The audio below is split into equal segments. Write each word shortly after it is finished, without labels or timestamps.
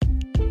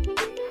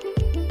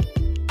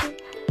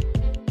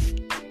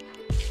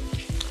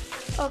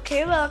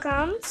Okay,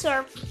 welcome to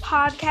our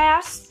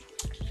podcast.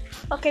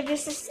 Okay,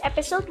 this is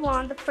episode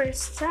 1, the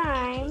first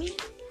time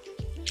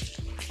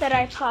that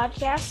I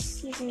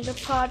podcast using the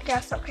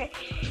podcast. Okay,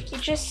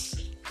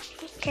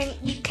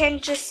 you can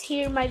just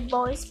hear my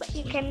voice, but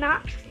you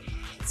cannot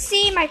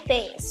see my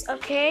face.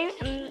 Okay,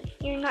 and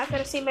you're not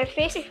gonna see my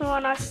face. If you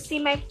wanna see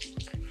my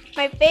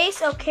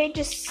face, okay,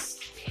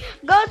 just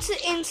go to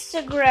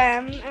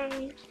Instagram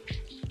and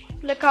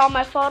look at all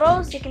my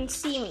photos. You can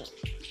see me.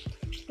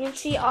 You can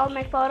see all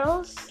my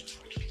photos.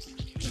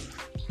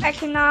 I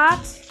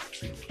cannot.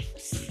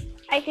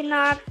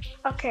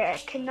 Okay,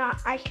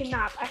 I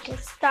can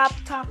stop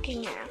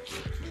talking now.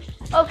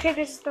 Okay,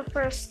 this is the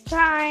first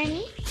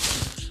time.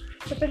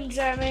 The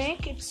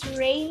pandemic. It's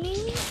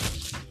raining.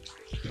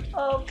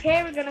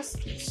 Okay, we're gonna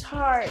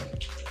start.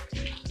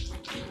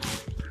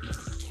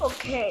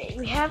 Okay,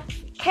 we have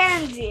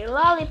candy,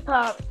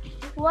 lollipop,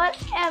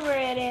 whatever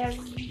it is.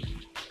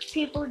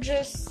 People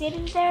just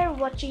sitting there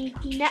watching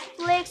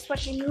Netflix,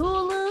 watching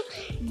Hulu,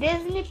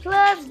 Disney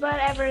Plus,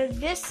 whatever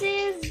this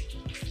is.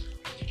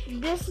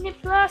 Disney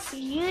Plus,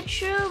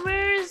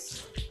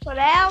 YouTubers, what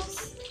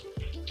else?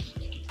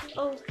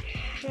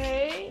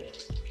 Okay.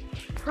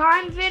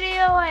 Prime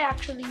Video, I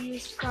actually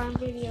use Prime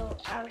Video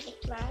as a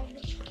plan.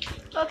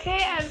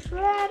 Okay, I've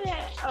read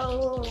it.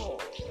 Oh,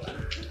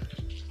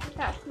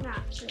 that's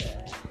not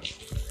good.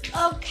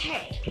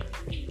 Okay.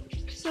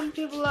 Some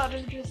people are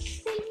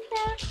just sitting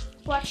there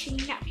watching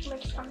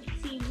Netflix on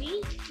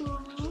TV,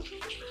 Hulu,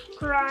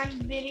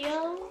 Prime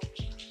Video.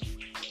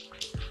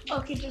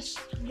 Okay,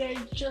 they're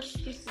just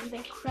using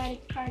their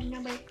credit card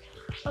number.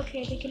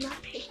 Okay, they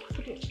cannot pay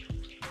through.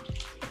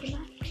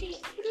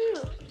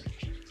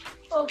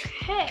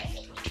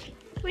 Okay,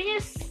 when you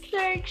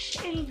search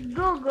in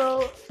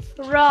Google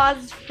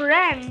Roz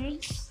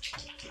Friends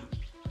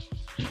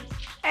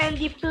and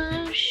you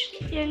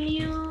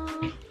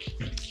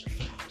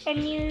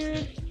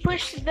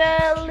push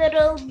the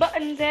little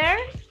button there,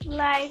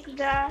 like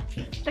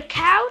the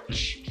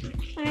couch,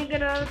 and you're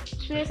gonna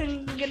twist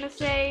and you're gonna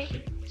say,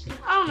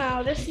 oh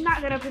no, this is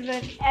not gonna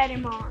present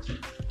anymore.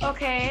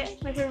 Okay,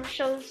 my favorite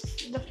shows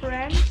the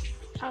friends.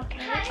 Okay.